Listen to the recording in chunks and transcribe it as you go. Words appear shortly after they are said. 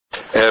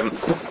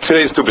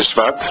Today's Tu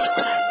B'Shvat.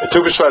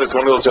 Tu B'Shvat is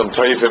one of those Yom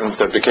Tovim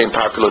that became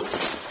popular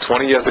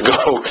 20 years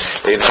ago.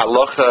 In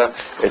Halacha,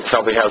 it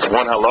probably has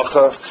one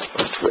Halacha.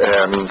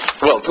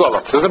 Two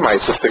halachas. There's a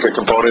Maaseh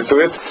component to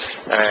it.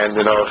 And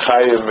in our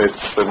Chaim,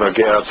 it's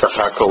Nogea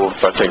Tzachakol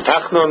Vatzein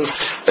Tachnun.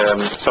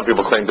 Some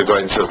people claim the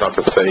Goyen says not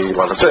to say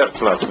Lamatzeh.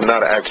 It's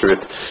not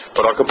accurate.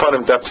 But our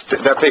component,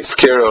 that takes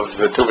care of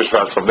the Tu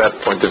B'Shvat from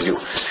that point of view.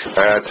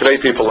 Today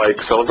people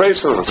like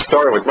celebrations and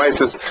starting with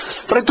Maaseh.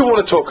 But I do want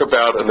to talk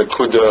about an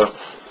Nakuda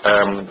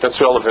that's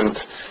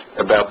relevant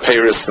about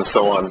Paris and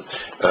so on.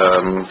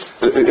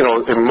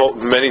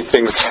 Many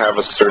things have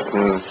a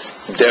certain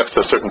depth,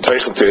 a certain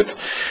teichen to it.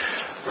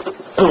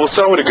 And we'll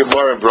start with a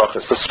Gemara in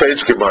Brachos, a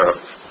strange Gemara.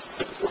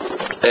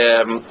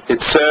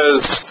 It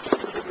says,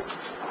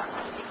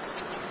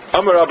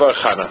 Amar Rabbi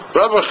Chana.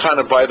 Rabbi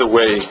Chana, by the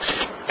way,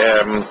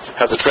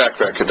 has a track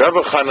record.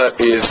 Rabbi Chana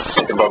is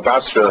in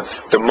Babasra,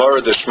 the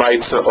Mora, the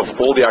Shmaitza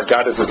of all the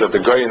Agaditas that the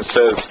Goyen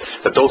says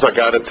that those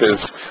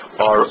Agaditas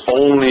are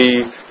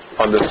only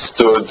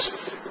understood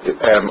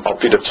al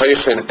pi the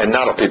teichen and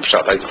not al pi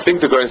pshat. I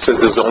think the Goyen says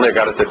this is the only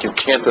Agadah that you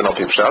can't do al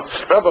pi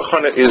pshat. Rabbi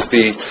Chana is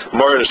the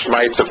Mora, the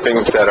Shmaitza of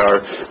things that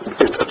are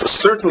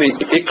certainly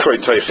ikroi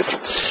teichen.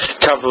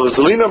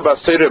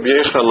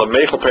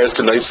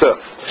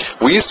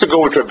 We used to go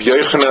with Rabbi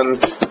Yochanan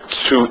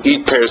to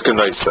eat pears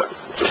genoisa.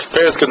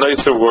 Pears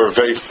genoisa were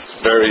very,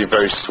 very,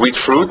 very sweet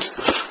fruit.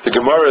 The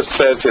Gemara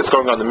says, it's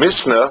going on the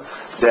Mishnah,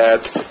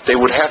 that they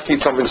would have to eat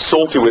something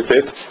salty with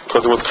it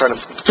because it was kind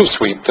of too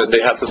sweet, and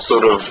they had to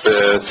sort of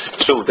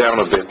chill down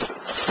a bit.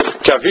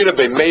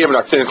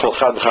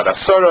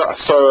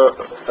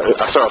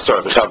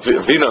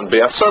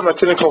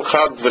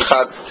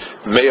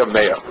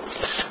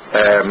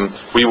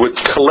 We would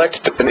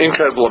collect an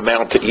incredible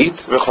amount to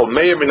eat.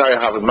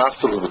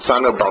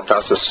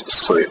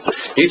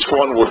 Each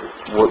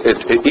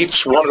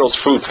one of those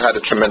fruits had a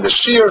tremendous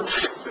shear.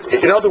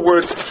 In other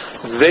words,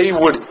 they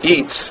would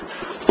eat.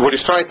 What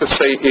he's trying to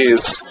say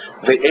is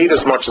they ate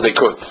as much as they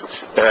could.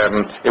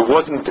 It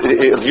wasn't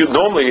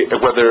normally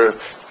whether.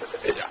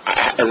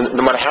 And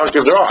no matter how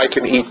good there are, I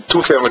can eat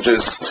 2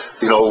 sandwiches,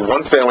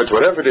 one sandwich,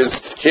 whatever it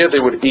is. Here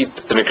they would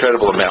eat an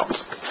incredible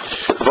amount.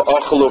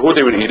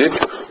 They would eat it.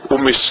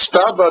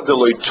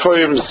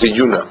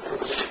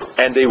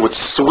 And they would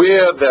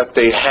swear that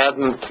they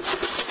hadn't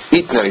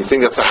eaten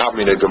anything. That's a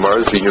Hamina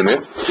Gemara,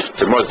 Ziyunah.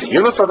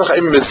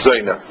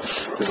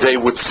 They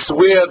would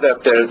swear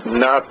that they're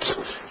not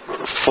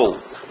full.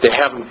 They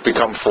haven't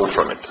become full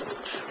from it.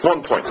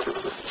 One point.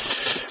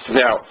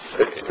 Now,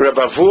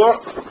 Rabbi Avur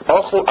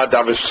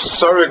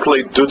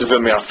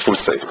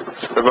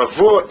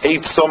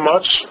ate so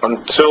much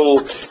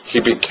until he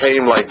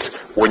became like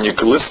when you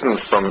glisten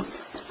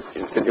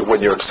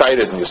when you're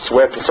excited and you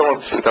sweat and so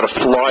on, that a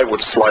fly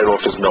would slide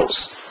off his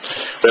nose.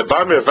 They would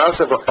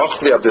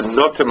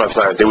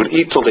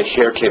eat till the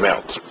hair came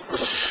out.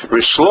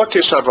 Rish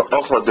Lakish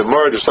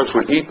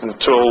would eat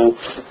until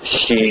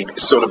he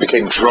sort of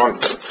became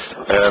drunk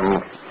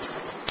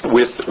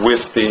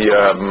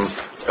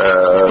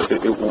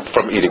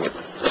from eating it.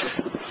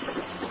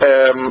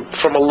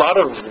 From a lot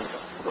of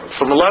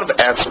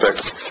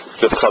aspects,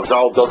 this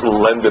Chazal doesn't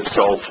lend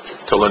itself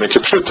to learning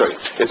Kipshutai.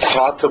 It's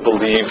hard to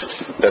believe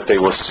that they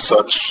were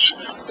such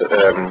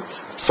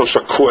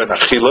shakur and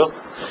achila.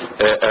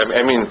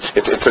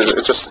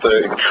 It's just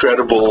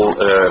incredible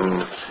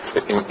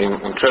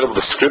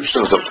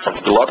descriptions of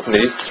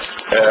gluttony.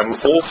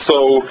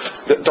 Also,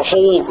 the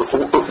whole,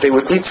 they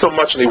would eat so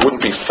much and they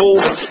wouldn't be full,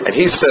 and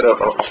he said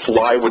a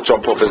fly would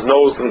jump off his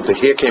nose and the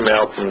hair came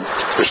out, and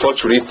Rish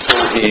Lakish would eat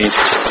till he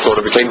sort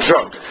of became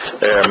drunk.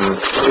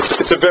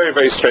 It's a very,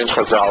 very strange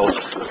chazal.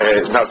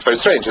 Not very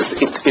strange.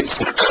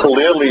 It's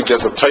clearly,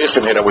 there's a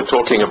teichen here that we're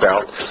talking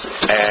about,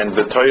 and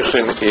the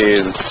teichen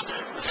is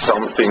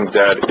something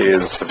that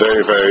is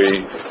very,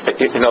 very,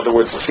 in other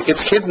words,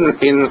 it's hidden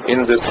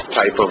in this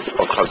type of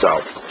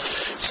chazal.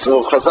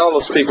 So chazal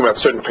is speaking about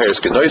certain Paris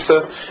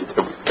Genoisa.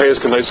 The Paris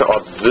Genoisa are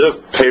the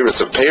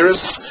Paris of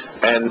Paris,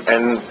 and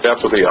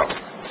that's what they are.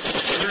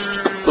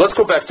 Let's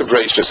go back to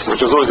Breishis,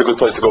 which is always a good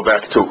place to go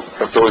back to.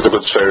 That's always a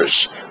good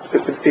cherish.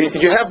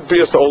 You have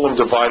Brias Olam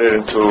divided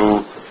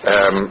into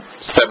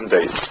 7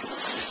 days.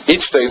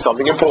 Each day is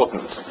something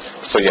important.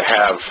 So you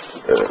have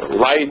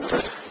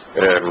light,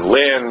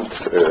 land,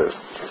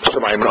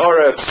 Shemayim and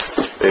Oretz,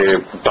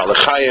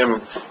 Balachayim,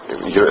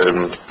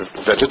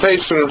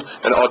 vegetation,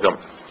 and Adam.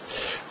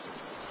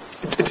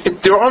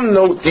 There are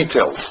no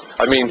details.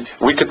 I mean,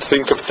 we could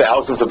think of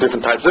thousands of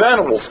different types of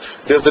animals.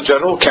 There's a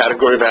general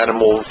category of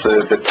animals.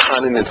 The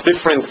tannin is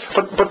different,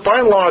 but by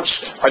and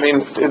large, I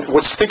mean,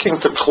 we're sticking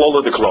to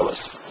klola de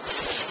klolas.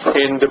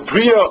 In the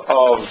bria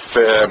of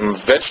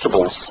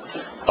vegetables,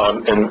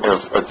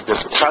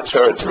 there's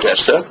tacher, it's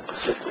desha,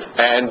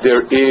 and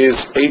there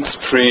is eitz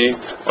pri,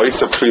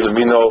 oisa pri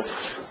lamino.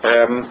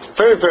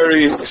 Very,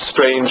 very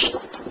strange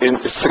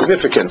in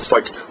significance.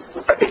 Like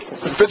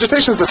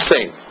vegetation is the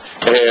same.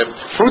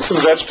 Fruits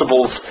and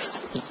vegetables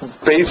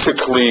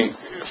basically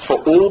for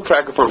all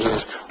practical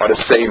purposes, are the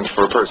same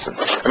for a person.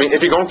 I mean,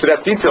 if you go into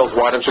that details,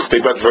 why don't you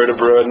speak about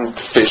vertebrate and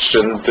fish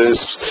and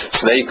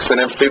snakes and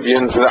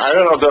amphibians? And I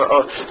don't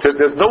know.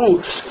 There's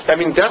no. I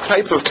mean, that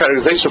type of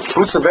categorization of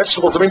fruits and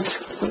vegetables. I mean,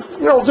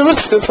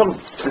 there's some,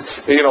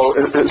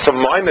 some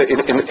minor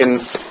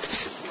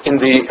in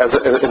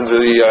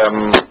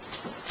the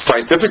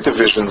scientific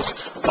divisions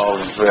of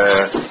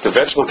the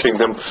vegetable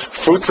kingdom.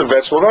 Fruits and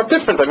vegetables are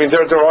different. I mean,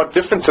 there are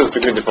differences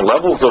between different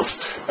levels of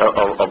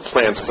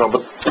plants and so on,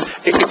 but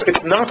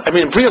it's not. I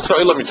mean, in Bria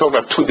So'ilam, you're talking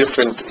about two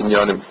different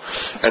inyanim,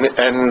 and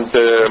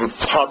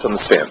it's hard to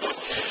understand.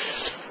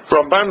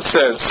 Ramban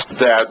says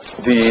that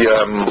the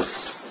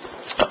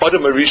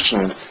Adam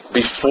Arishan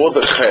before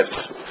the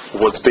Chet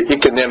was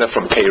be'ikanena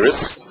from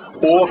Paris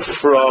or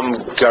from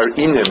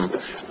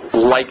Garinim,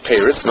 like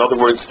Paris. In other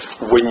words,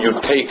 when you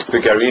take the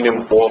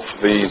Garinim off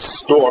the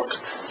stalk,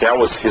 that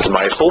was his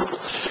Michael.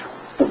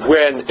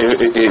 When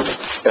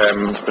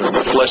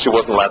flesh he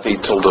wasn't allowed to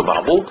eat till the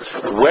Mabul.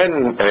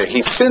 When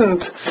he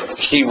sinned,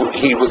 he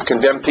was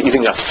condemned to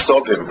eating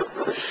asovim.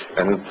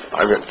 And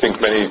I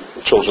think many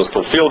children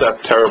still feel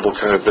that terrible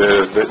kind of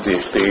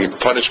the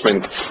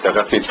punishment that they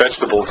have to eat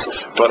vegetables.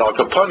 But al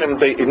kapanim,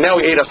 now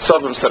he ate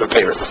asovim instead of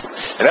Paris.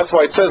 And that's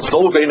why it says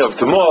Zolvein of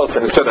Demos,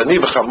 and it said Ani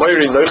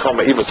v'chamayri noichal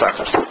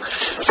ma'ibasachas.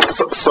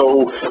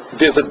 So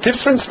there's a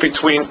difference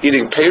between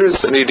eating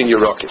Paris and eating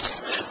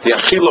Yerokis. The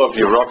achila of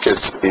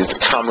Yerokis is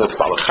common with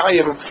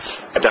Balachayim,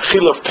 and the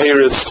achila of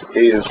Paris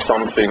is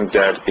something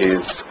that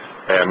is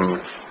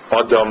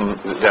Adam,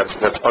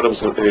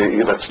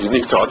 that's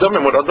unique to Adam,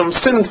 and when Adam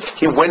sinned,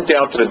 he went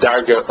down to the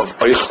darga of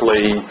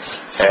Eichlei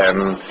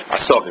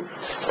Asavim.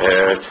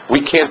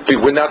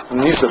 We're not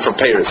nizim from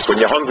Paris. When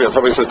you're hungry and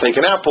somebody says take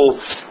an apple,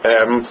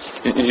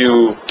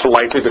 you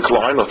politely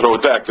decline or throw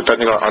it back,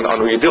 depending on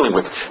who you're dealing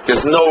with.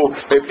 There's no,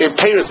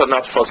 Paris are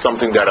not for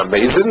something that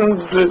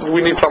amazing.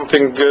 We need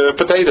something,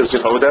 potatoes,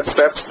 that's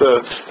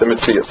the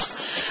Metzias.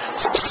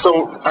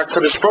 So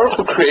HaKadosh Baruch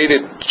Hu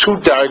created two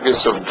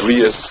dargas of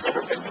Brias.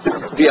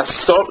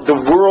 The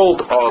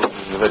world of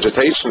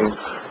vegetation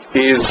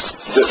is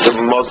the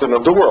muzzin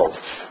of the world.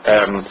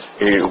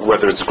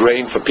 Whether it's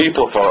grain for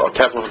people, for a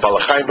type of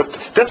balachayim, but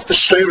that's the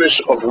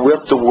shirish of where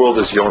the world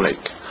is yonik.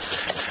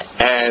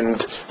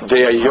 And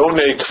they are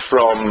yonik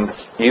from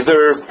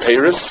either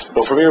Paris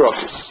or from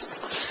Iraqis.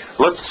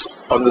 Let's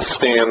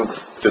understand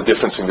the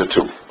difference in the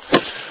two.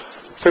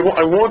 So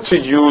I want to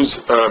use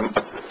a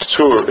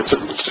tour. It's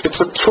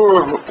a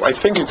tour. I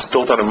think it's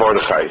built on a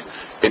Mordechai.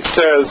 It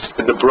says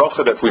in the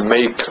bracha that we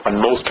make on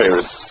most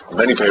Paris,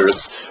 many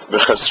Paris,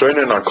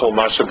 v'chasreinen ar kol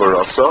masha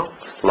barasa,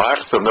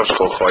 la'ach v'nefesh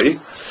kol chai.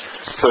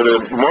 So the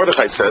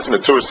Mordechai says, and the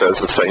Torah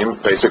says the same,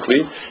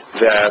 basically,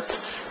 that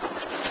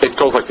it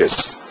goes like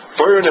this: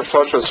 V'yer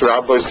nefashos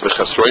rabbos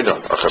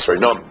v'chasreinon, or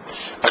chasreinon.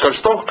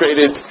 HaKadosh Baruch Hu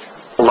created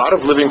a lot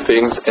of living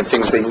things and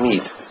things they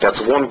need. That's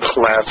one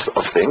class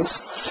of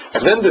things.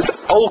 And then there's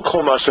al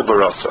kol masha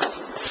barasa.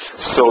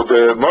 So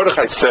the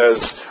Mordechai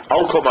says,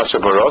 al kol masha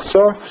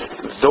barasa,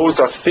 those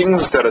are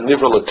things that are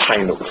nivra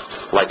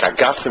l'tainuk, like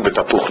agasim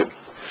v'tapuchim.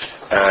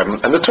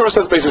 And the Torah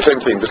says basically the same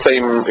thing. The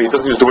same, he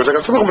doesn't use the word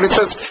agasim, but he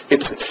says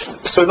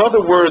so in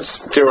other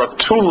words, there are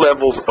two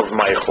levels of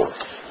meichel.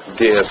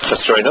 There's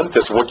chesronan,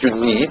 there's what you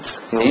need,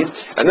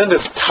 and then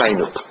there's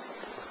tainuk.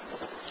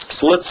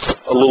 So let's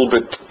a little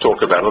bit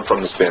talk about it, let's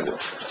understand it.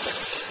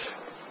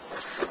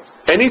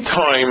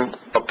 Anytime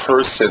a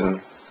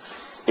person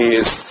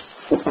is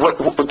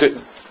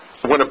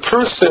when a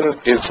person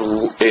is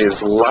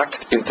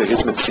locked into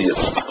his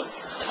metzias,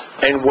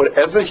 and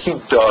whatever he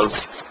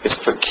does is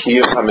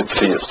fakir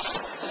ha-metzias,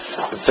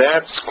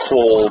 that's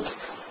called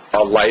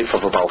a life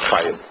of a Baal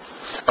Chayim.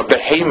 A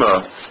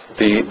behema,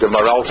 the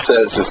Maral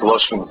says, is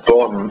lashon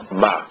bo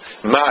ma.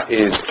 Ma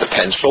is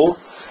potential.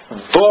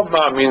 Bo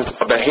ma means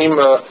a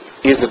behema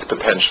is its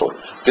potential.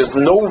 There's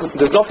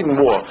nothing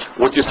more.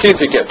 What you see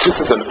is you get, this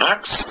is an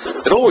ox,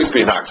 it'll always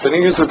be an ox. And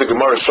he uses the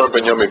Gemara, Shor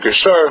ben Yom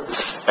Yikashar,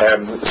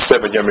 Se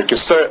ben Yom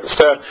Yikashar.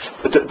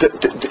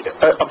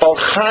 A Baal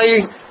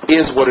Chai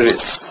is what it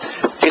is.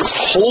 Its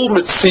whole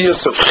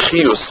metzias of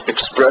chiyus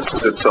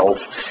expresses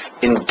itself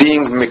in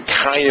being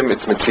mekayim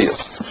its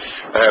metzias.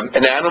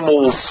 An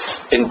animal's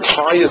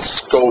entire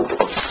scope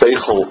of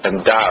seichel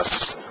and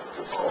das,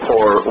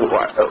 or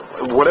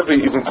whatever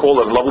you can call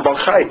it, level Baal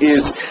Chai,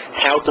 is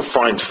how to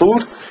find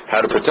food,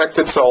 how to protect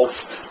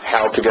itself,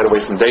 how to get away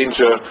from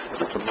danger,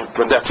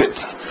 but that's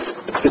it.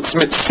 Its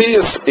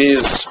metzias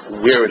is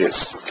where it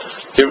is.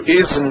 There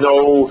is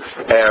no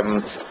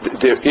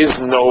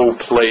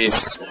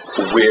place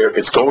where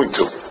it's going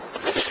to.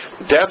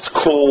 That's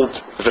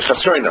called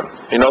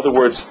v'chasroinam. In other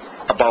words,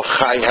 a Baal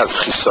Chai has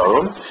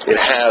chisaron. It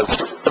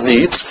has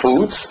needs,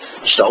 food,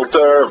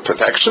 shelter,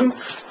 protection,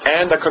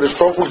 and HaKadosh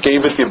Baruch Hu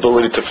gave it the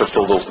ability to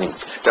fulfill those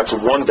needs. That's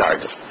one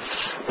darga.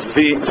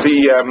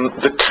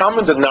 The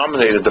common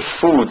denominator, the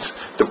food,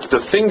 the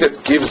thing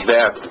that gives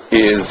that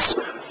is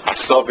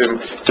asavim.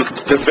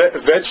 The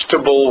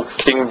vegetable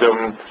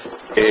kingdom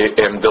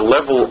and the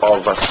level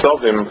of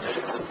asavim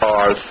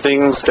are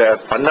things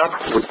that are not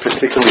with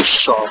particularly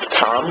sharp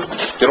tam.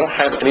 They don't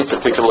have any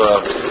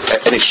particular,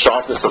 any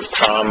sharpness of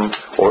tam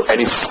or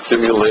any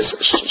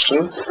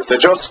stimulation.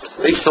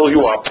 They fill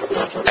you up,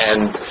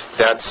 and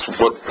that's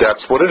what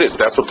it is.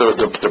 That's what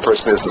the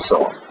person is, and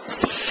so on.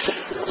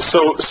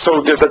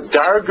 So there's a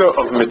darga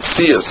of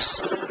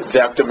mitzias,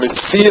 that the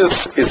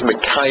mitzias is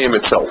mekayim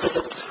itself.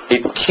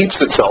 It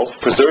keeps itself,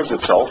 preserves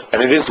itself,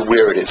 and it is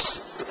where it is.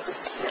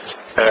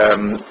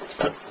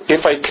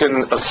 If I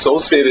can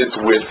associate it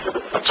with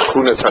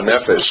tchunas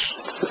hanefesh,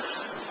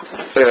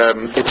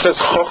 it says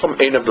chacham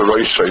eina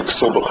b'roishay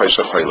k'sil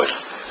b'chayshach haylech.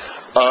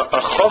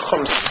 A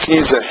chacham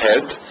sees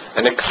ahead,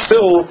 and a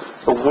k'sil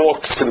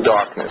walks in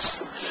darkness.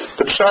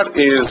 The pshat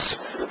is,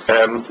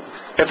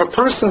 if a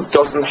person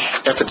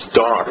if it's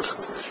dark,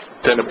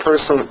 then a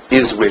person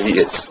is where he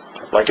is.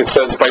 Like it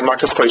says by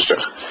Makas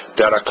Koshech,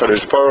 that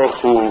HaKadosh Baruch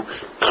Hu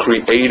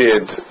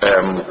created,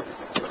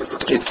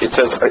 it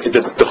says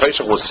the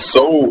Koshech was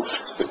so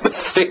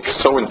thick,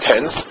 so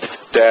intense,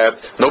 that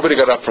nobody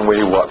got up from where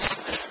he was.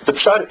 The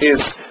pshat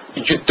is,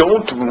 you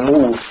don't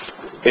move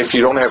if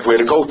you don't have where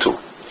to go to.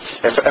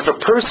 If a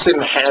person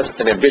has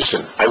an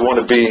ambition, I want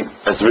to be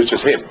as rich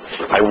as him,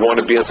 I want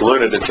to be as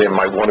learned as him,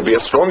 I want to be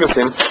as strong as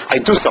him, I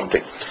do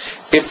something.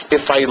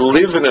 If I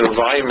live in an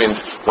environment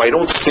where I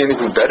don't see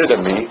anything better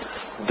than me,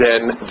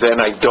 then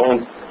I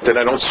don't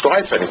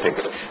strive for anything.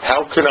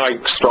 How can I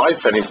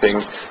strive for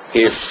anything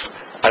if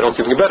I don't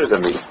see anything better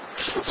than me?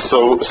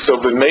 So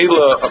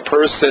b'meila, a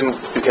person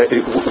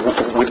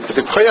with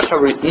the koyach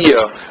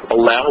hariyah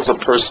allows a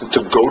person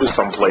to go to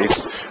some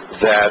place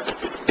that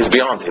is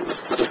beyond him.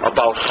 A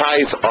Baal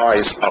Chai's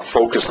eyes are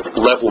focused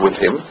level with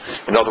him.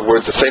 In other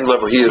words, the same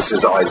level he is,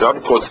 his eyes are,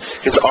 because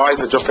his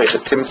eyes are just like a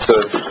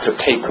timtza to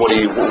take what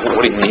he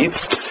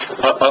needs.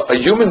 A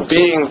human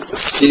being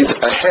sees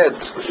ahead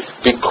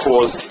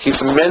because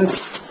he's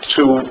meant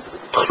to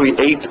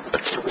create,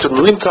 to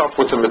link up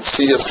with the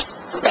Metzias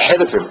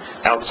ahead of him,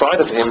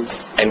 outside of him,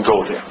 and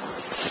go there.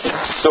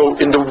 So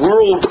in the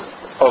world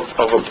of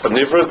a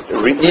nivra,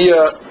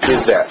 Re'iyah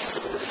is that.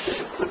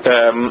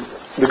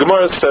 The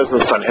Gemara says in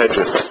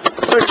Sanhedrin,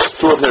 very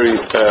extraordinary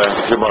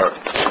Gemara.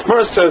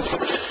 Gemara says,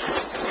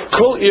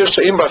 Kol ir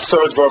she'im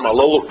b'asar dvar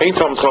malolu ein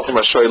tam chacham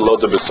asher lo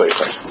de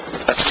b'seichel.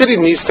 A city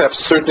needs to have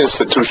certain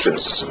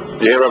institutions. You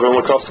hear Rabbi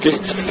Makovsky?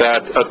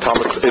 That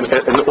in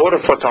order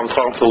for a Talmid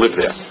Chacham to live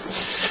there,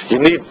 you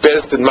need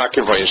Bezdin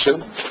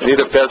Makivayishin. You need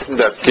a Bezdin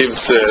that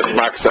gives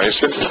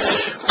Makzayishin.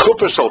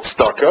 Kupa Shal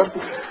Tzedakah,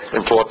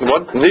 important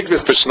one.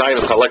 Nigvis b'shnayim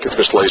chalekes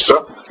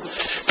b'shleisha.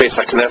 Beis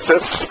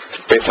HaKnesses,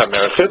 Beis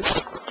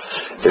HaMerchitz,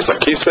 Beis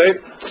HaKisei,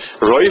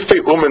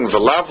 Roife Umen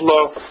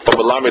V'lavla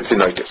V'melamed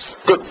Tinoikes.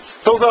 Good.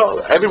 Those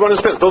are, everyone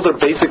understands, those are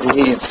basic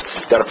needs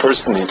that a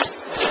person needs.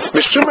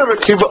 Mishum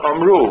Rekiva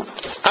Amru,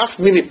 Af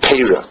Mini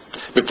Peira,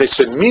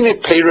 Mipnei Mini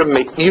Peira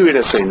Me'irin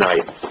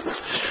Eseinayim.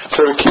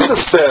 So Rekiva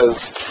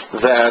says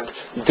that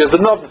there's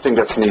another thing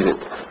that's needed,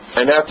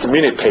 and that's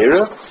Mini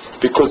Peira,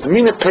 because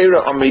Mini Peira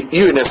are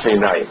Me'irin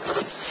Eseinayim.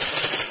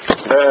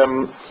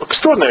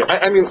 Extraordinary.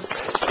 I mean,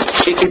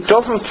 it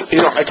doesn't,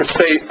 I could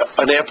say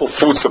an ample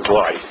food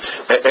supply.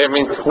 I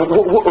mean,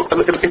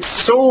 it's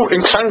so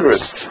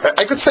incongruous.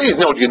 I could say,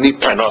 you need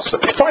parnasa.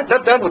 Fine,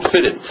 that would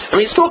fit in. I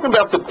mean, he's talking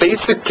about the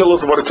basic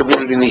pillars of what a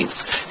community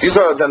needs. These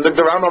are, then the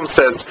Rambam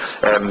says,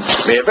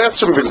 may have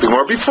asked him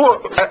before,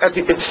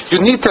 you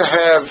need to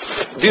have,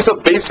 these are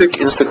basic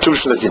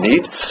institutions that you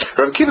need.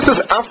 Rabbi Kiva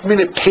says, Af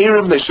mine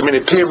peirim,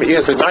 mine peirim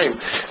e'ezinayim.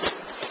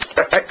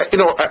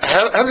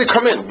 How does it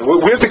come in?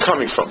 Where's it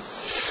coming from?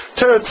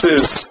 Teretz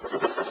is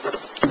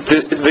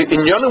the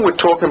inyanim we're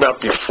talking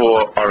about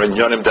before are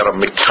inyanim that are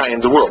mekayim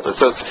in the world. It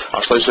says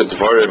Ashleisha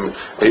Dvarim,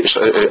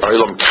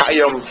 Arilam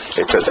Kayam.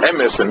 It says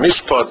Emes and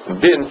Mishpat and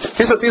Din.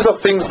 These are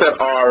things that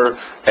are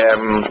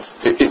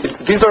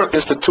these are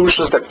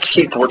institutions that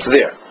keep what's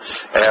there,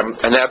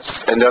 and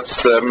that's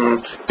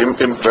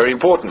very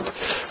important.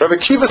 Rabbi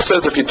Kiva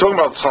says if you're talking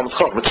about Talmid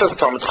Chacham, it says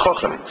Talmid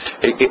Chacham.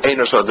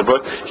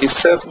 He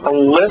says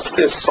unless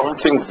there's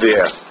something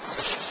there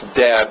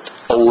that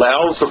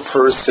allows a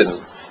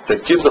person,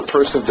 that gives a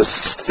person the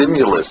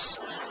stimulus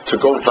to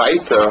go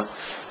weiter,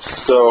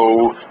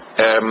 so a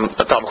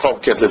Talmid Chacham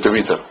can't live there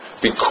either,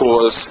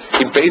 because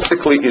he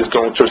basically is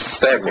going to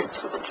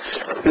stagnate.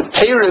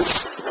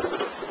 Paris,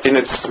 in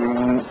its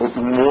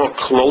more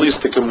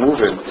klolistic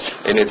movement,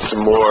 in its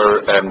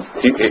more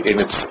in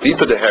its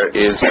deeper the hair,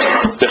 is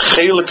the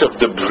chelik of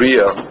the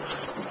bria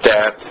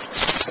that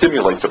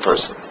stimulates a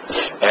person.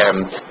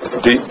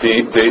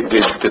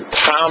 The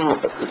tam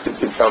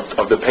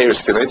of the payer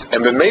stimulates,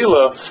 and the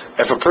mela,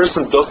 if a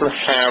person doesn't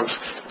have,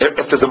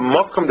 if there's a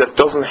makom that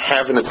doesn't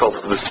have in itself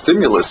the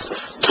stimulus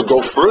to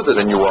go further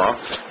than you are,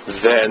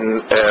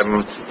 then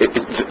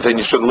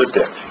you shouldn't live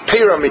there.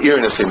 Payer me'ir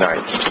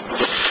nesinayim.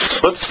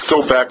 Let's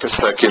go back a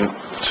second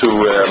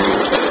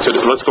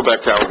let's go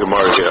back to our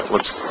Gemara here.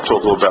 Let's talk a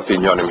little about the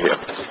inyanim here.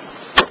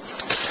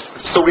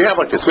 So we have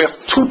like this. We have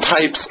two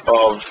types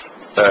of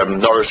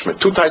nourishment,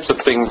 two types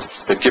of things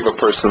that give a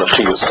person a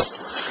chiyus.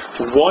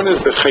 One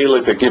is the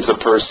chelik that gives a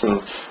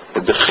person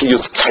the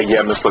chiyus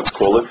kayemis, let's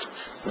call it,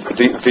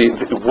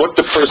 what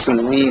the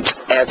person needs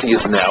as he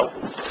is now,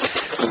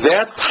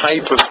 that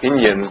type of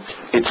inyan,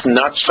 it's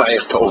not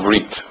shaykh to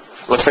overeat.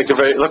 Let's take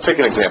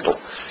an example.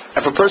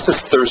 If a person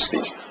is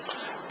thirsty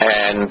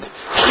and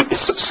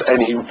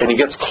he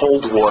gets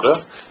cold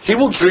water, he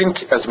will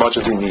drink as much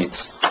as he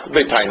needs.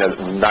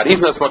 Not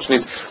even as much as he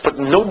needs, but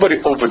nobody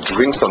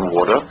overdrinks on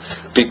water,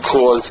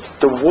 because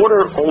the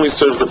water only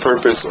serves the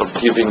purpose of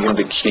giving him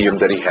the kiyum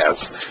that he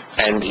has.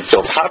 And he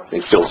feels hot, he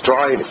feels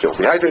dry, and he feels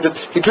dehydrated.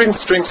 He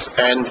drinks,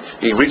 and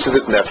he reaches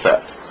it, and that's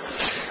that.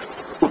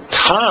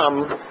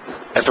 Tam,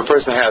 if a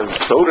person has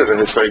soda that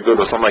is very good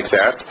or something like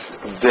that,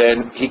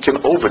 then he can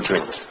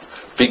overdrink.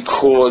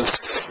 Because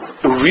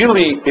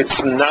really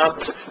it's not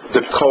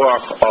the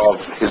koach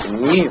of his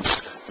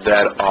needs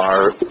that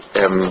are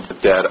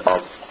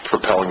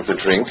propelling the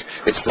drink,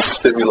 it's the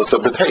stimulus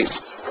of the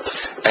taste.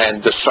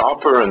 And the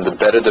sharper and the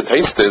better the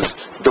taste is,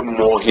 the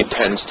more he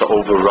tends to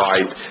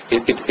override.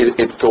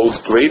 It goes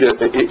greater,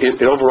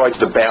 it overrides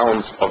the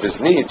balance of his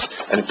needs,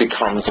 and it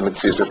becomes a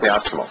mitzvah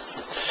v'atzma.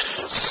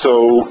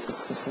 So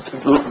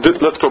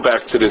let's go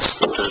back to this,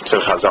 to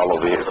Chazal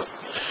over here.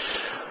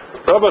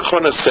 Rabbi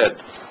Chana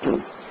said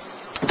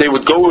they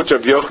would go with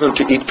Rabbi Yochanan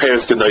to eat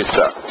Peres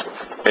Genoisa.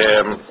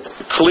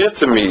 Clear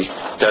to me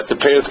that the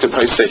Peres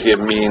Genoisa here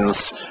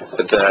means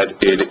that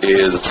it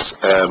is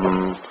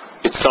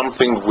it's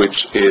something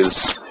which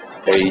is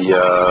they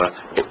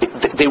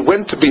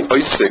went to be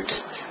Oisik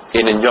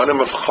in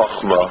Inyanim of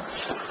Chachma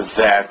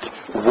that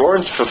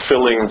weren't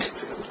fulfilling.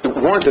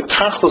 The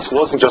tachlis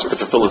wasn't just to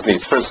fulfill his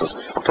needs. For instance,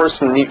 a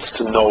person needs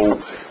to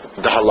know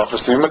the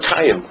halachas to be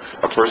makayim.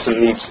 A person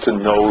needs to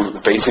know the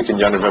basic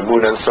inyanim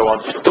emunah and so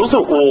on. Those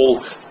are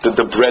all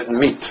the bread and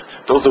meat.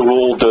 Those are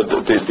all that's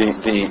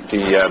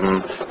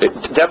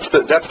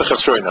the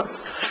chasroina.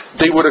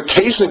 They would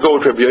occasionally go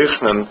to Rabbi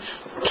Yochanan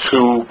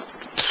to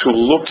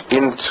look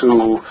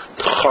into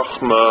the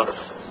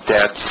chachma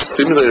that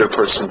stimulated a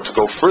person to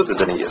go further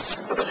than he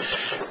is.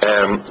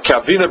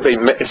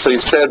 So he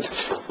said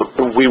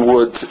we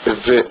would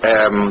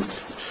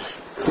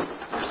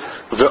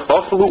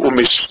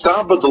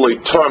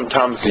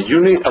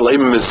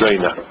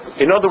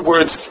in other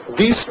words,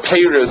 these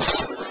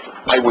payers,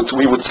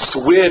 we would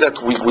swear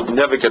that we would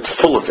never get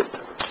full of it.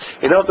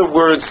 In other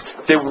words,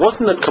 there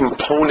wasn't a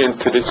component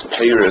to this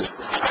payer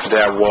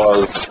that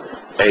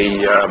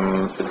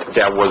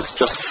was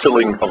just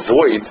filling a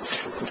void.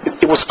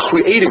 It was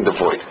creating the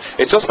void.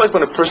 It's just like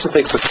when a person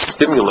takes a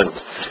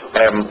stimulant,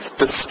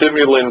 the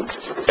stimulant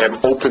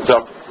opens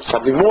up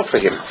something more for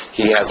him.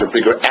 He has a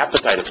bigger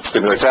appetite if it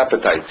stimulates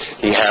appetite.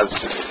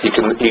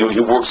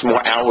 He works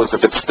more hours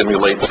if it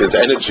stimulates his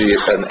energy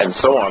and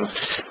so on.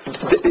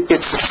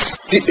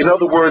 In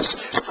other words,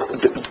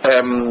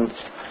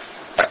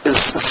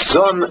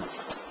 Zon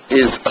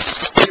is a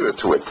spirit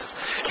to it.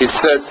 He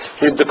said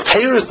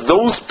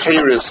those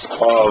payers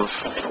of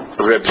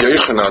Reb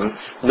Yochanan,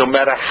 no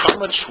matter how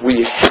much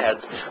we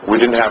had, we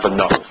didn't have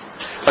enough.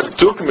 A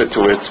dogma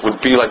to it would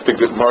be like the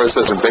Gemara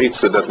says in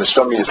Beitza, that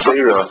Neshama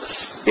Yisera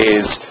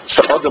is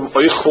Sha'adam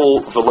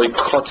Oichel V'lei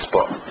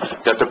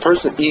Chotzba, that the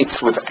person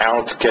eats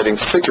without getting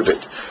sick of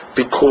it.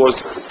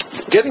 Because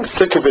getting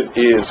sick of it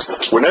is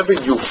whenever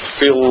you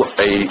fill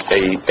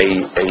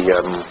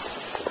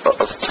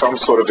some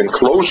sort of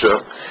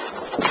enclosure,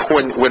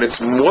 when it's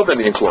more than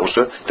the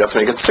enclosure, that's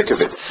when you get sick of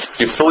it. If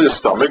you fill your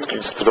stomach,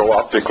 you throw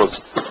up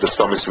because the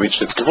stomach's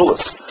reached its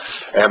gevulas.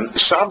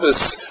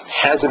 Shabbos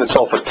has in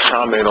itself a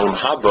tam and olam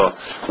haba,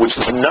 which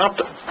is not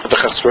the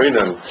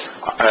chasreinan,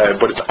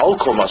 but it's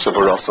alkol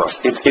mashavarasa.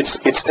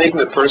 It's taking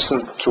the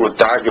person to a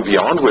darga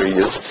beyond where he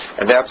is,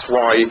 and that's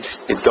why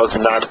it does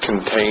not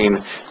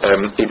contain,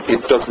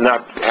 it does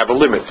not have a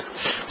limit.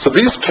 So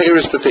these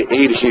payers that they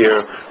ate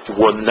here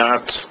were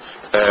not,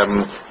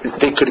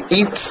 they could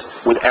eat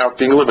without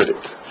being limited.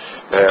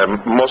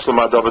 Let's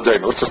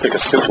just take a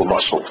simple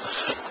mashal.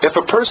 If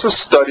a person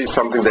studies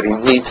something that he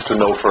needs to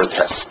know for a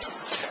test,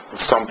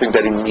 something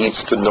that he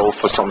needs to know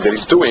for something that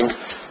he's doing,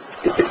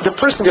 the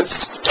person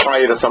gets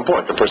tired at some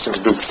point. The person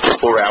can do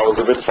 4 hours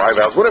of it, 5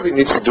 hours, whatever he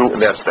needs to do,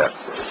 and that's that.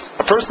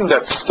 A person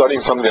that's studying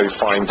something that he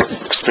finds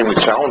extremely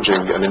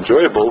challenging and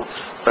enjoyable,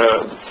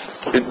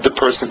 the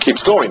person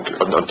keeps going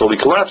until he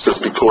collapses,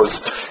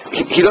 because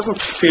he doesn't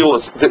feel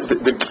it's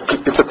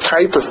a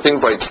type of thing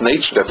by its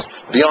nature that's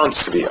beyond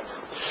severe.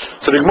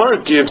 So the Gemara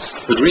gives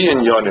 3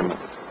 inyanim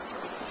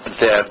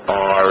that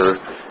are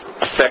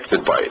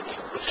affected by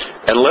it,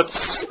 and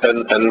let's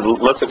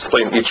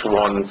explain each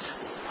one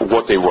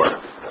what they were.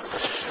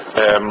 He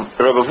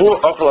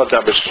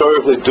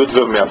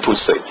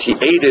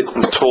ate it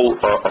until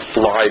a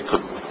fly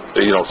could,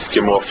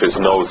 skim off his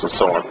nose and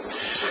so on.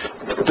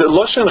 The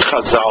Loshen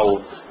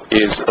Chazal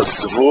is a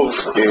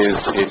zvuv,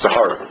 it's a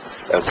horror.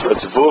 A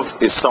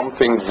zvuv is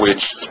something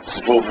which,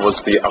 zvuv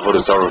was the avodah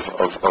zarah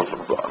of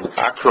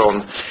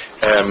Akron.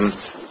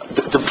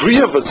 The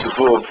bria of a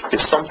zvuv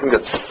is something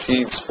that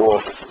feeds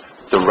off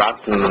the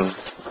rotten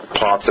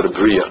parts of the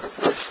bria.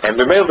 And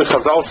the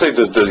Chazal say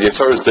that the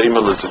Yetzirah is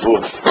daimel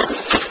zvuv.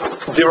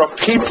 there are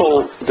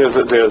people. There's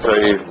a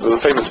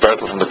famous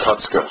Bertel from the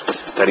Kotzker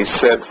that he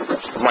said,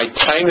 "My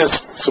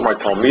kindness to my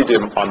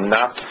Talmidim are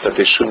not that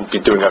they shouldn't be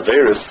doing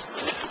averis.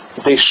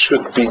 They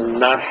should be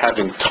not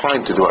having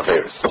time to do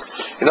averis."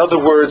 In other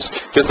words,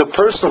 there's a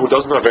person who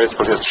doesn't do averis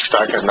because he has to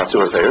stark and not do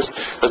averis.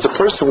 There's a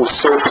person who's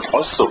so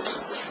asuk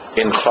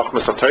in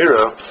Chachmas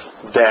HaTorah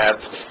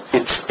that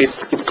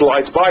it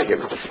glides by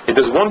him. If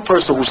there's one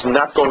person who's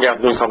not going out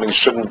and doing something he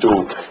shouldn't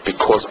do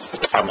because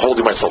I'm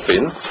holding myself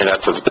in, and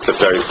it's a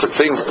very good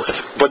thing.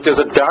 But there's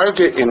a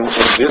darga in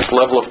this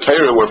level of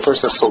Torah where a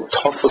person is so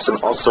toughest and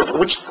asuk,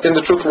 which in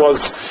the truth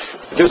was.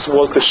 This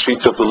was the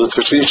sheet of the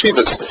Litvish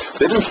yeshivas.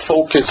 They didn't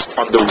focus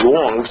on the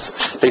wrongs.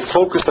 They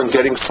focused on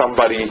getting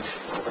somebody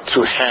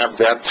to have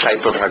that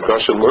type of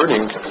Haggadah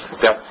learning,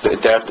 that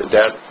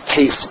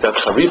taste, that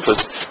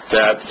charifas,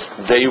 that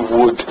they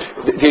would,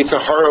 the Yetzer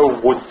Hara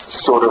would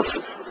sort of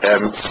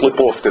slip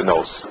off the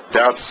nose.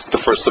 That's the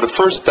first. So the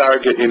first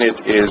darga in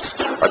it is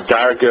a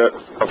darga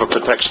of a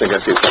protection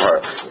against Yetzer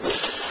Hara.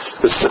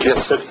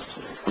 Yes,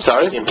 I'm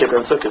sorry? Yom Kippur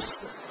and Sukkot.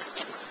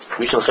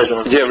 Yeah,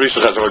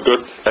 Rishon Cheshvan,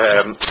 good.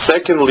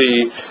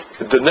 Secondly,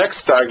 the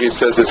next darga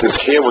says is his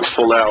hair would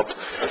fall out.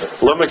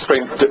 Let me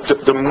explain.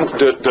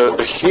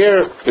 The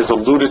hair is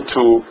alluded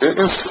to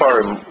in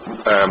Sfarim.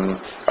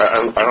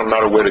 I'm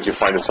not aware that you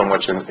find it so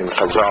much in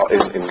Chazal,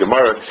 in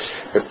Gemara,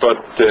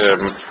 but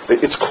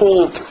it's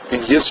called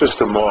Yisrus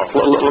Demoach.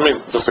 Let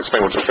me just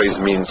explain what the phrase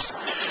means.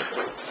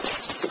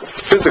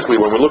 Physically,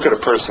 when we look at a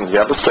person, you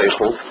have a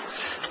seichel.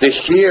 The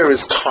hair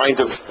is kind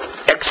of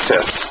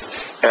excess.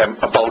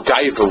 A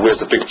Balgaiva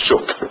wears a big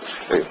chup.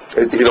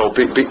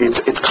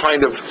 It's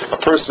kind of a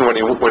person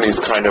when he's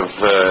kind of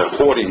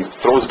haughty,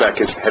 throws back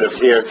his head of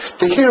hair.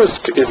 The hair is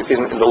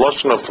in the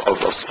lashon of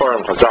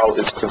Sfarim Chazal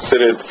is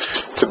considered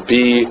to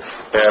be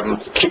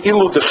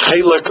keilu the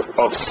chelek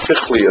of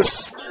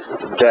sichlius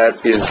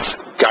that is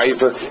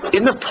gaiva.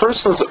 In a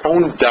person's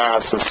own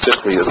das and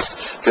sichlius,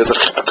 there's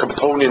a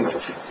component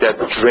that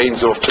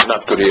drains off to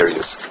not good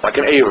areas, like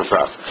an Erev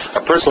Rav.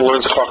 A person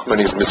learns Chachma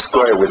and he's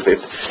misgoyer with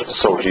it,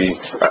 so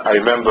I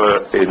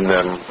remember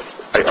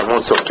I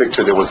once saw a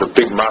picture, there was a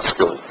big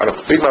maskil, and a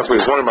big maskil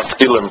is one of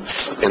maskilim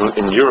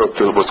in Europe,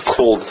 it was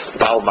called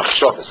Baal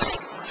Machshavas.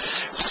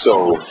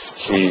 So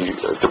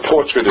the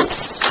portrait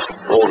is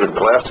all in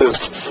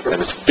glasses,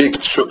 and this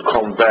big chup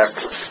come back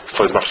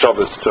for his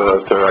machshavas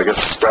to I guess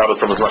sprouted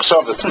from his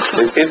machshavas.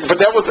 But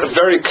that was a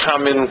very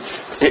common.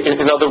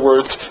 In other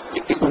words,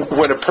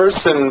 when a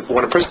person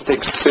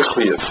takes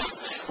sichlius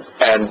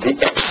and the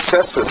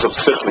excesses of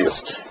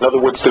sichlius, in other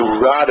words, the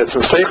ra that's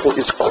in seichel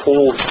is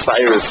called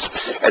Cyrus,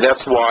 and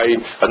that's why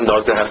a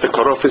nazir has to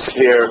cut off his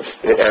hair.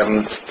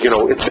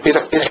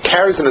 It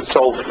carries in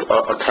itself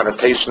a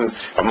connotation,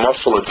 a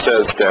mashal that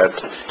says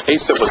that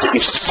Esav was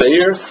ish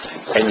seir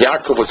and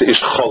Yaakov was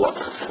ish cholak.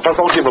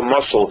 I'll give a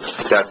mashal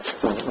that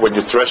when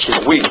you're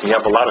threshing wheat and you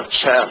have a lot of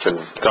chaff and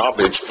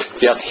garbage,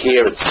 if you have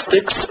hair it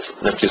sticks,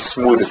 and if you're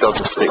smooth it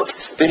doesn't stick.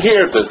 The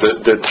hair,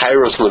 the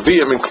tyros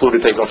levium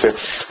included taking off hair.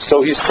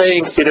 So he's saying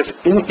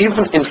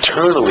even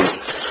internally,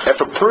 if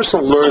a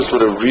person learns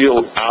with a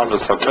real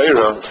Avos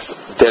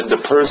HaTorah, then the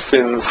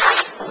person's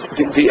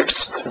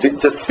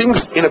the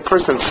things in a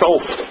person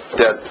itself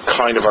that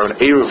kind of are an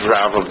Erev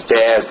Rav of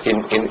bad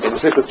in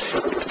Zichus,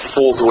 it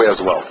falls away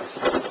as well.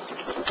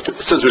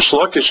 It says Rish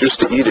Lakish used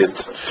to eat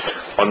it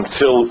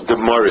until the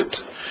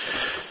Marid.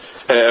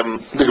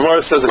 The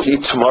Gemara says that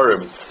eat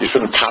tamarim, you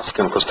shouldn't pass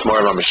them because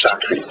tamarim are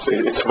mishakri.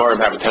 Tamarim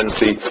have a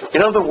tendency.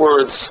 In other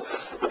words,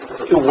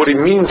 what it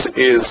means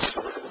is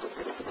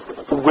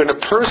when a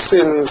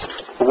person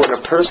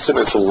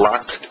is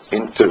locked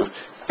into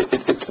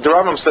the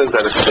Rambam says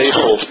that a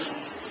seichel,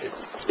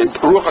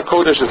 Ruach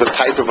HaKodesh is a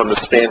type of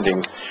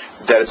understanding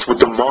that it's with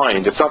the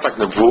mind. It's not like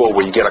Nevuah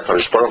where you get a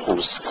Kadosh Baruch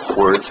Hu's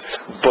words,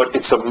 but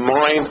it's a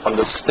mind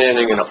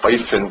understanding and a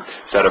oifen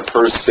that a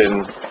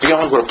person,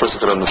 beyond what a person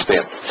can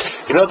understand.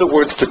 In other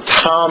words, the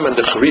tam and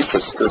the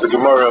charifas, there's a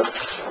Gemara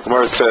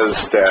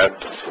says that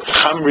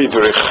Chamri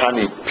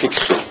v'rechani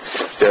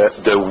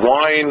pikri, the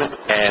wine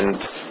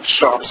and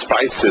sharp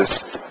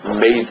spices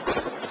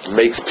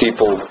makes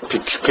people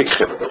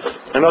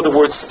pikrim. In other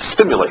words,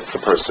 stimulates a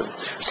person.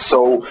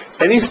 So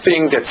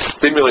anything that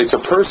stimulates a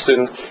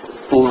person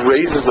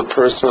raises a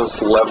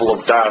person's level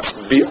of das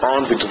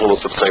beyond the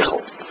gevulos of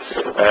seichel.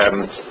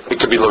 It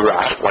could be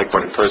l'ra, like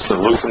when a person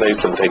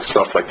hallucinates and takes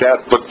stuff like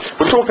that. But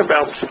we're talking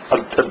about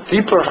a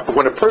deeper.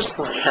 When a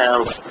person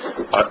has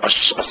a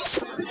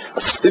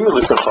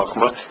stimulus in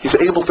chachma, he's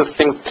able to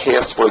think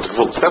past what is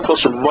gevulos. That's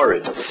also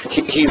morid.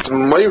 He's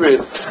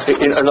morid,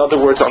 in other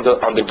words, on the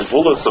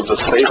gevulos of the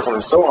seichel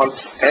and so on,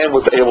 and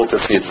was able to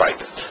see it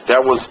right.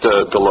 That was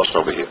the lashon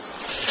over here.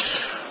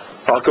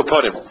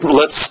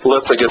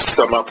 Let's I guess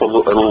sum up a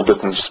little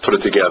bit and just put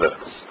it together.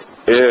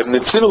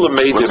 Yes.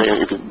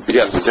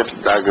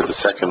 The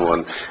second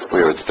one,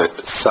 where it's the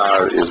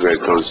sar is where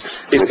it goes.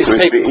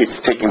 It's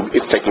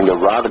taking the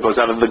ra that goes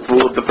out of the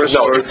gvul of the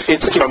person. No,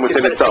 it's from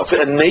within itself.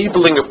 It's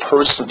enabling a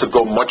person to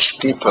go much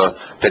deeper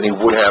than he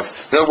would have.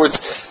 In other words,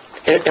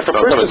 if a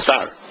person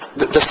sar.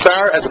 the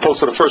Sar as opposed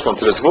to the first one,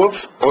 to the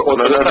Zvuv, or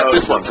no,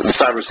 this one? The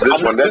Sar versus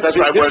this one. That's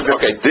why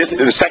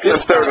the second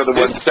and third are the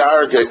ones. This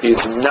Sarga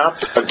is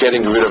not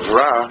getting rid of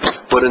Ra,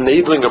 but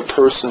enabling a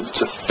person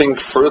to think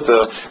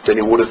further than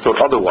he would have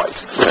thought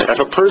otherwise. Right. If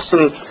a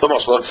person,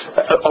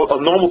 a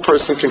normal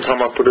person can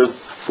come up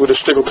with a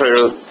shtigl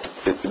Torah.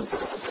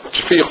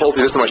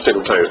 This is my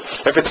shtigl Torah.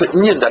 If it's an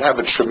Indian that have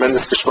a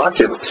tremendous geschmack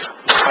in,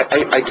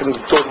 I can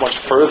go much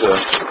further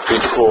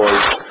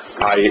because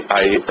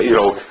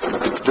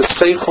the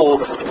seichel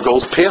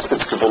goes past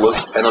its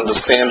kevulas and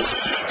understands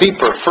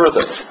deeper,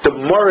 further. The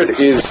more it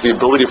is the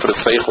ability for the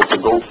seichel to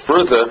go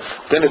further,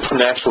 then its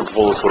natural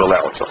kevulas would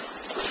allow itself.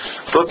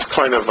 So that's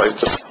kind of, I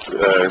just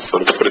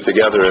sort of put it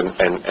together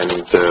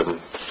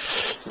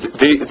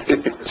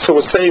so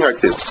we're saying like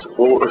this.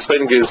 What we're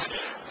explaining is,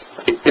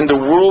 in the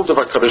world of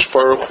HaKadosh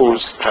Baruch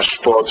Hu's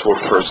hashpah to a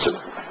person,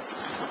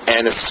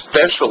 and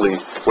especially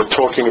we're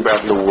talking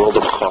about in the world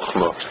of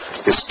Chachma,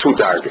 there's two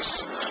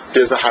dargas.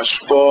 There's a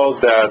hashpah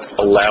that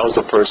allows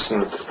a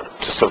person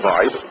to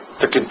survive,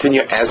 to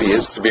continue as he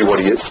is, to be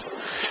what he is.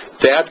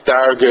 That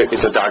darga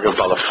is a darga of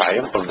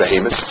balachayim, of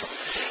behemoths.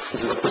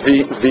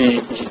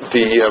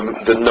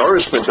 The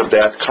nourishment of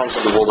that comes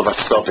in the world of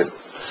asavin,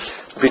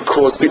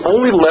 because the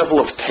only level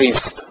of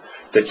taste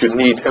that you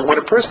need, and when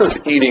a person is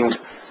eating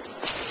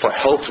for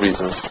health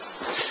reasons,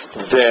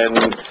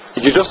 then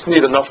you just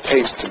need enough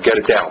taste to get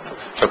it down.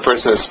 A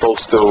person is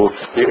supposed to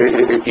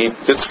eat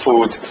this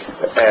food,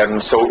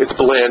 and so it's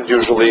bland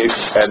usually,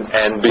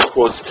 and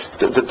because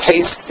the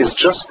taste is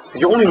just,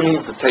 you only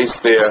need the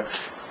taste there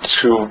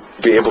to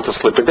be able to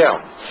slip it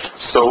down.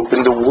 So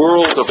in the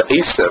world of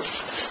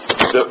Asif,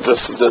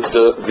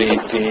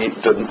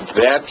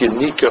 that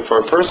unika for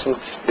a person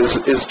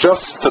is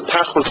just, the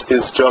tachlis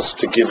is just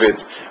to give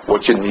it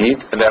what you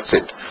need, and that's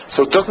it.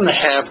 So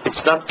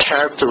it's not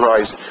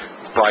characterized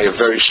by a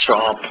very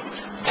sharp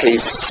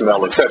taste,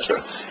 smell,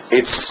 etc.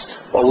 It's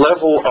a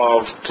level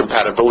of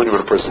compatibility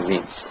with a person's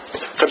needs.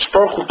 Kadosh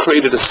Baruch Hu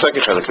created a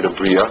second chelik of the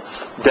Bria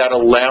that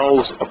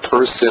allows a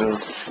person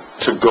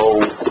to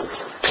go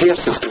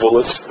past his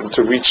kevulas and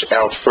to reach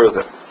out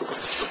further.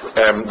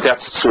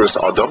 That's Tzuras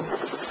Adam.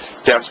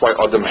 That's why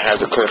Adam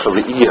has a koach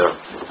ear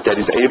that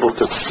is able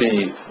to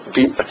see.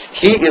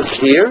 He is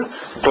here,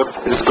 but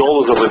his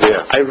goal is over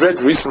there. I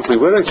read recently,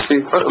 where did I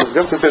see?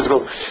 Just 2 days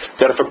ago,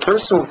 that if a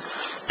person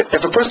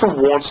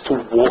wants to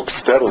walk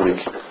steadily,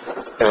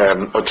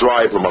 or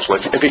drive much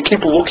like, if you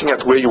keep looking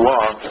at where you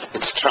are,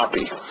 it's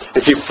choppy.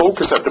 If you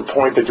focus at the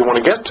point that you want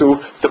to get to,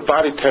 the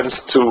body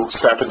tends to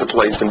snap into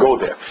place and go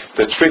there.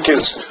 The trick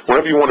is,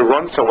 whenever you want to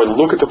run somewhere,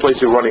 look at the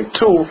place you're running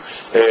to.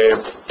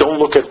 Don't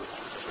look at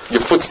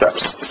your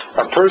footsteps.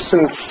 A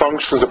person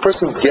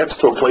gets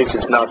to a place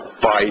is not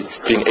by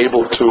being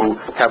able to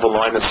have a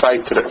line of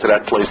sight to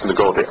that place and to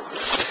go there.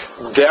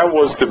 That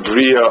was the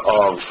Bria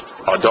of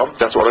Adam.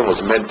 That's what Adam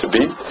was meant to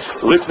be.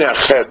 Lifnei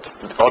Achet,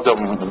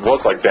 Adam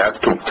was like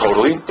that,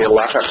 totally. In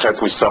Lach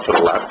Achet, we suffered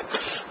a lot.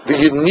 The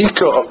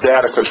unika of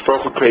that, HaKadosh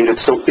Baruch Hu created.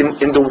 So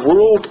in the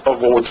world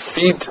of what would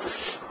feed,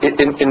 in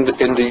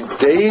the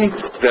day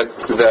that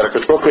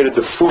HaKadosh Baruch Hu created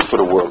the food for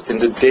the world, in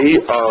the day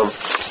of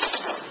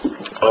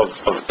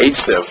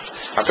Asef,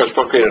 HaKadosh Baruch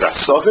Hu created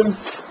Asavim,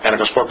 and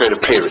HaKadosh Baruch Hu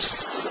created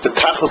Paris. The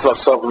Tachlis of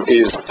Asavim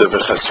is the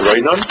V'ches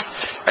Reinon,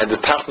 and the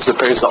Tachlis of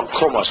Paris is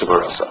Kol Masha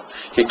Barasa.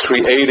 He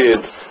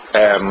created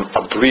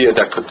a Bria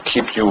that could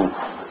keep you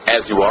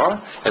as you are,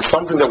 and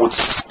something that would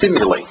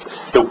stimulate.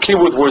 The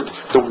keyword word,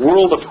 the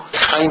world of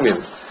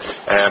timing.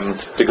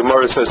 The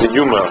Gemara says in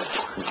Yuma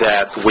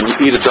that when you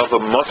eat a dava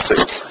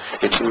masik,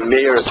 it's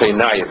meir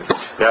seinayim.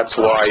 That's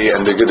why,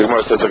 and the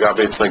Gemara says agabe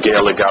it's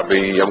nagel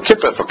agabe yom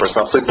kippur. If a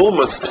person say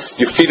bulmas,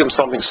 you feed him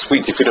something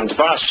sweet. You feed him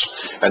dvash,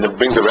 and it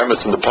brings the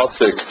remes in the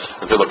pasuk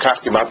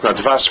v'lokachti matna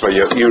dvash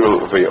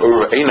v'ya'iru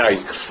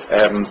einai.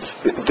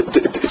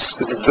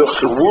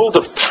 The world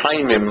of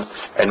timing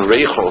and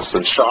reichos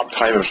and sharp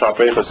timing, sharp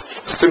reichos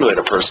stimulate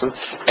a person,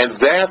 and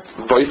that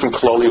Boifim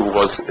Kloli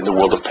was in the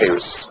world of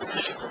Paris.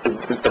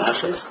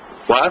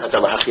 What?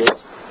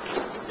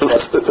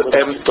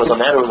 It goes on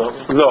that or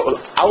no?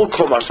 Al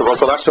Kol Masha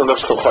Barasa.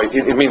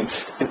 I mean,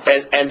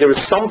 and there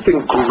is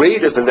something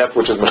greater than that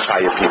which is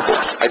Mechaya people.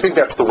 I think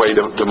that's the way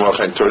the Morach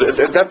entered it.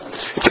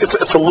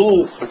 It's a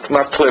little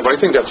not clear, but I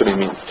think that's what he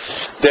means.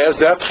 There's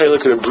that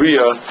Chelik of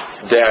Bria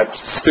that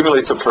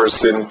stimulates a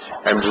person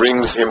and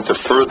brings him to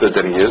further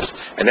than he is,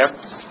 and that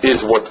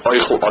is what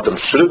Eichel Adam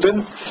should have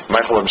been.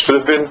 Michael Adam should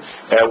have been.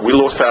 We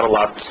lost out a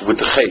lot with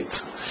the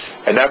Chait.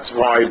 And that's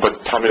why,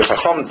 but Talmid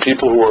Chacham,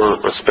 people who were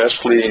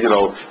especially,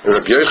 Rabbi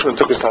Yochanan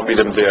took his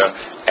Talmidim there,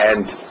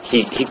 and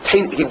he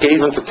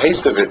gave him the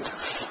taste of it.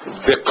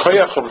 The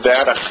koyach of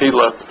that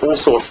achila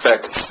also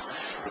affects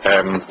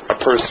a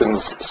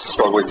person's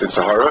struggle with the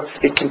Sahara.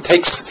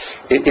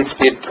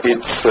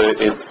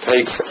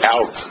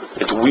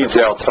 It weeds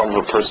out some of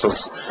a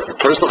person's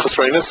personal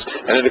chesronos,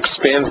 and it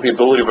expands the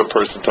ability of a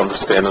person to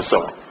understand and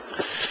so on.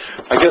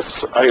 I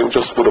guess I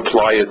just would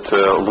apply it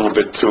a little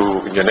bit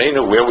to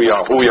Yanena, where we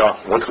are, who we are,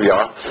 what we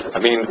are. I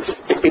mean,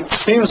 it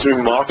seems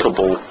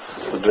remarkable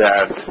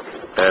that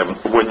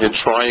when you're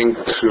trying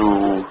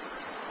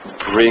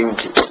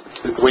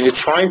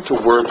to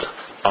work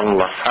on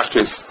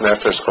lahachis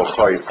nefesh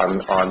kolchai,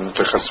 on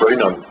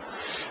v'chasreinon,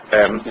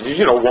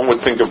 one would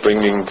think of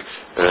bringing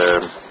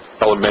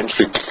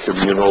elementary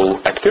communal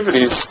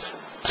activities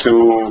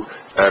to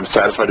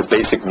satisfy the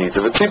basic needs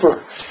of a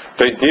tzibur.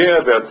 The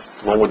idea that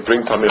one would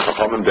bring Talmid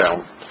Chachamim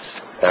down,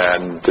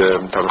 and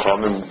Talmid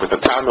Chachamim with the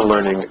Talmud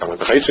learning and with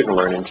the Cheshik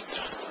learning,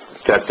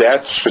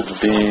 that should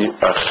be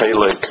a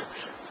chelik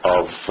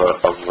of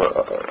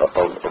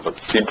a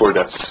tzibur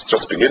that's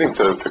just beginning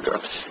to go,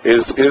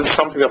 is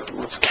something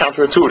that's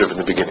counterintuitive in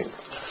the beginning.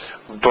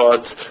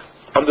 But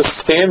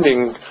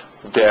understanding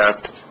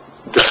that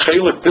this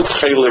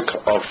chelik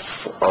of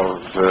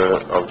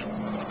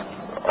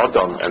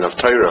Adam and of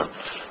Torah,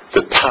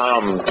 the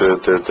tam,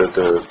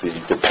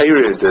 the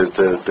period, the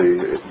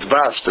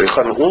dvash, the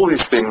echan, all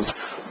these things,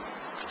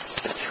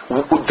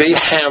 they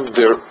have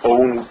their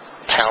own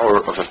power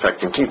of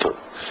affecting people.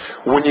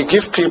 When you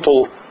give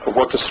people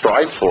what to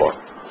strive for,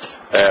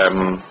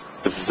 then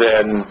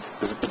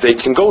they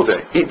can go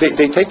there.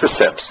 They take the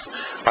steps.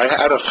 I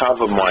had a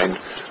chav of mine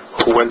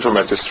who went from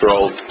Eretz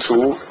Yisrael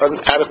to an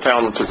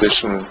out-of-town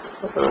position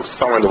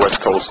somewhere on the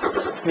West Coast.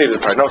 He needed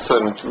parnasa,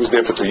 and he was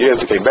there for 2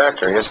 years. He came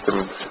back. I asked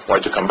him,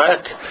 why'd you come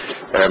back?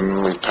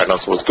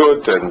 Parnasa was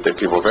good, and the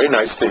people were very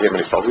nice to him,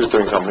 and he felt he was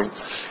doing something.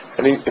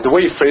 And the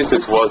way he phrased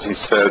it was, he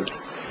said,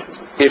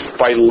 if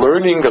by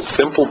learning a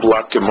simple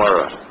Blat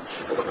Gemara,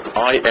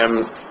 I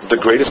am the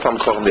greatest Talmid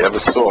Chacham they ever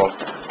saw,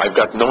 I've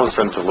got no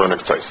incentive to learn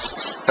Ektzais.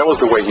 That was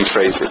the way he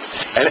phrased it.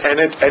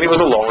 And he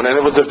was alone, and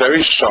it was a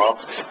very sharp,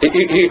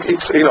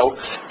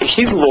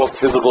 he's lost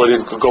his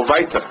ability to go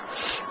weiter.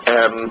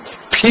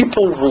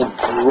 People will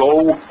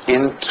grow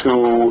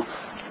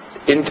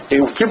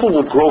people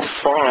will grow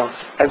far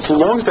as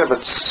long as they have a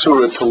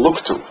tzura to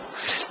look to.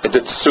 And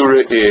the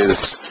tzura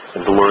is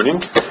in the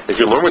learning. If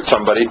you learn with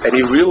somebody and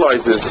he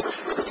realizes,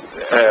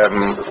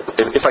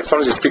 it's like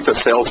sometimes you speak to a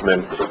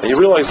salesman and you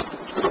realize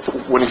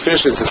when he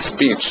finishes his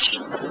speech.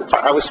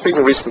 I was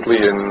speaking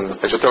recently in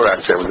Eshator,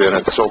 actually. I was there in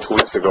a show 2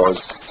 weeks ago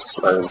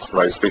as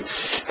my speak.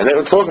 And they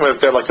were talking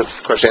about like a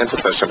question-answer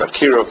session about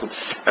Kirov.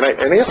 And I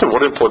asked them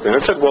what important thing. I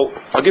said, well,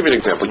 I'll give you an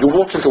example. You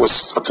walk into a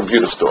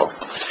computer store,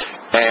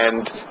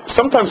 and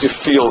sometimes you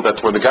feel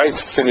that when the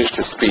guy's finished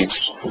his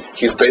speech,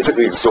 he's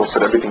basically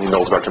exhausted everything he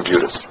knows about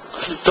computers.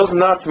 Does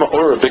not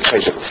or a big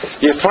cheshek.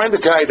 You find a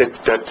guy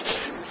that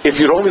if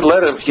you'd only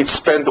let him, he'd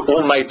spend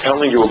all night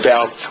telling you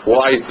about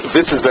why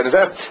this is better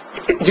than that.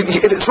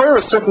 It's very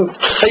a certain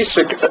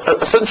cheshek,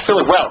 a certain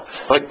feeling. Wow,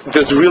 like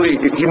there's really,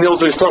 he knows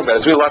what he's talking about.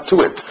 There's really a lot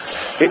to it.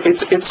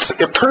 It's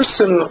a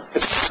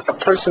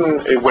person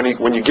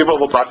when you give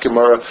over Bat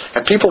Gemara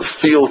and people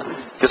feel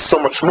there's so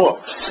much more.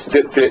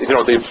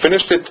 They've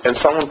finished it and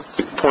someone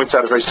points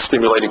out a very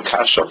stimulating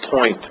kasha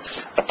point,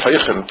 a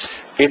teichen.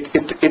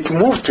 It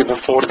moves people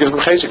forward. It gives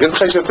them cheshek. It gives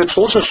cheshek that the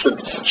children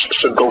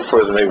should go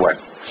further than they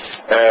went.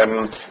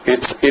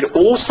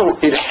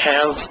 It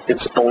has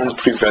its own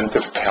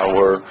preventive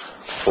power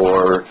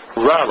for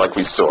Ra, like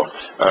we saw.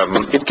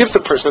 It gives a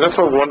person. That's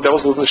what that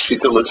was with the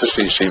Shita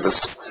Literacy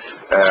Yeshivas.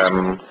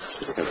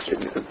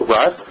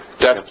 What?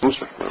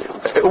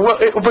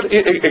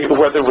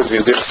 Whether it was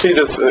the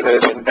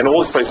Chassidus and all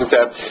these places,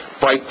 that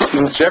by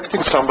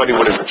injecting somebody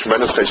with a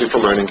tremendous cheshek for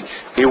learning,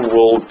 it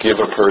will give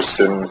a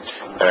person.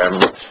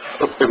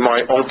 In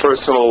my own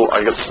personal,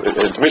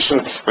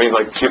 admission,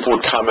 like people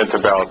would comment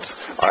about,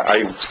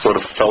 I sort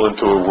of fell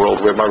into a world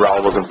where my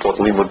Ral was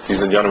important limud,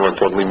 these and Yana were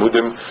important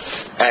limudim,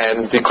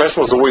 and the question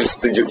was always,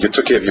 you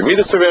took care of your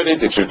midas already?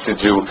 Did you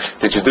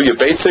do your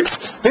basics?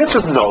 The answer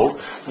is no,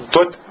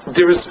 but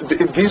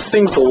these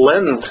things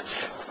lend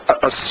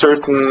a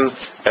certain,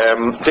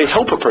 they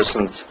help a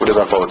person with his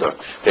avoda.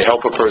 They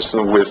help a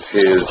person with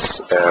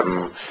his,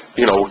 the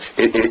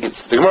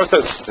Gemara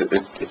says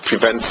it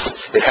prevents,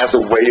 it has a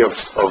way of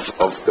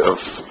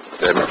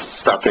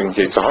stopping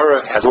Yetzer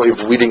Hara, has a way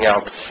of weeding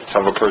out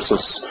some of a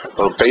person's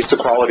basic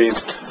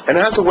qualities, and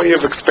it has a way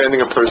of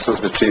expanding a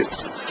person's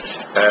mitzias.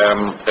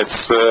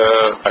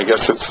 I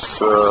guess it's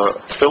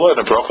tefillah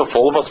and a bracha for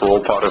all of us. We're all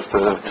part of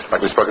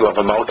like we spoke about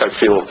Malk. I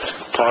feel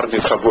part of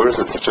these chaburas.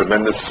 It's a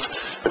tremendous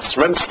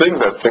thing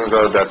that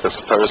the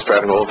Torah is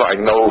spreading over. I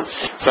know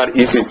it's not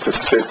easy to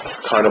sit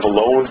kind of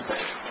alone,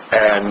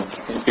 and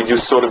you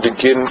sort of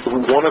begin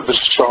one of the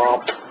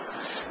sharp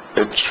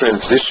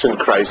transition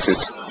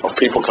crises of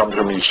people coming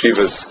from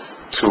yeshivas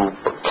to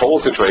a kol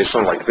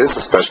situation like this,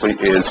 especially,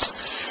 is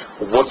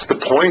what's the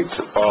point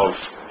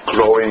of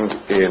growing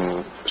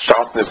in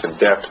sharpness and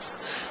depth?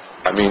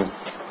 I mean,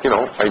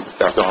 I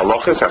have the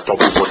halachas, I've told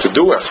people what to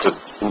do, I have to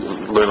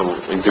learn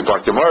easy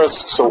Blat Gemaras.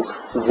 So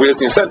where's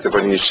the incentive?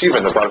 When you yeshiva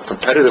and there's a lot of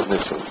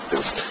competitiveness and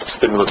there's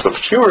stimulus of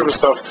shiur and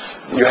stuff,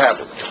 you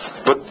have it.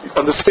 But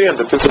understand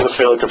that this is a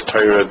chelik of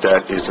Torah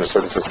that is, in a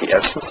certain sense, the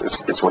essence.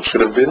 It's what should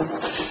have been.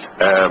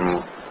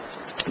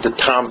 The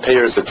tam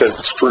payers, it says,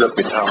 screwed up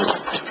mitam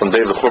from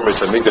David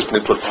Chumris and Migdash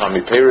Nitla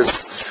Tami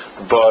payers,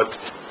 but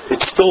there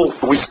is still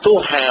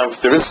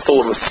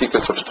a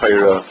masikas of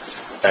Torah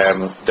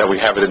that we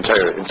have it in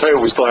Torah. In Torah,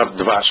 we still have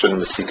Dvash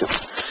and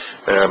Mesikas.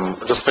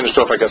 Just finished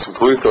off, I guess,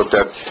 with Louis thought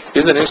that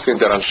isn't it interesting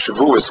that on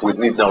Shavuos we'd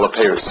need Nala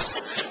Peiros.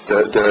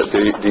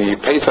 The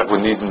Pesach we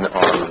need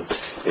on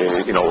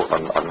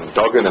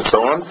Dogan and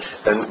so on.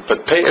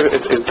 But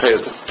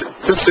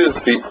this is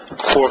the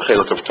core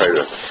chelik of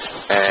Torah,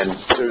 and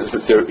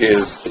there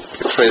is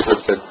a phrase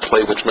that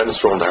plays a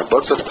tremendous role in our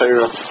blood of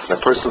Torah, in a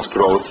person's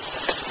growth,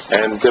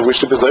 and we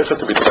should be zeicher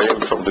to be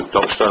praying from the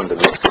Dovsha and the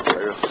Mitzvah of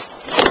Torah.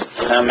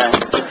 Amen.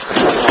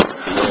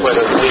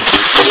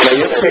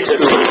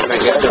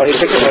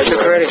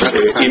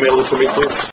 Email it to me, please.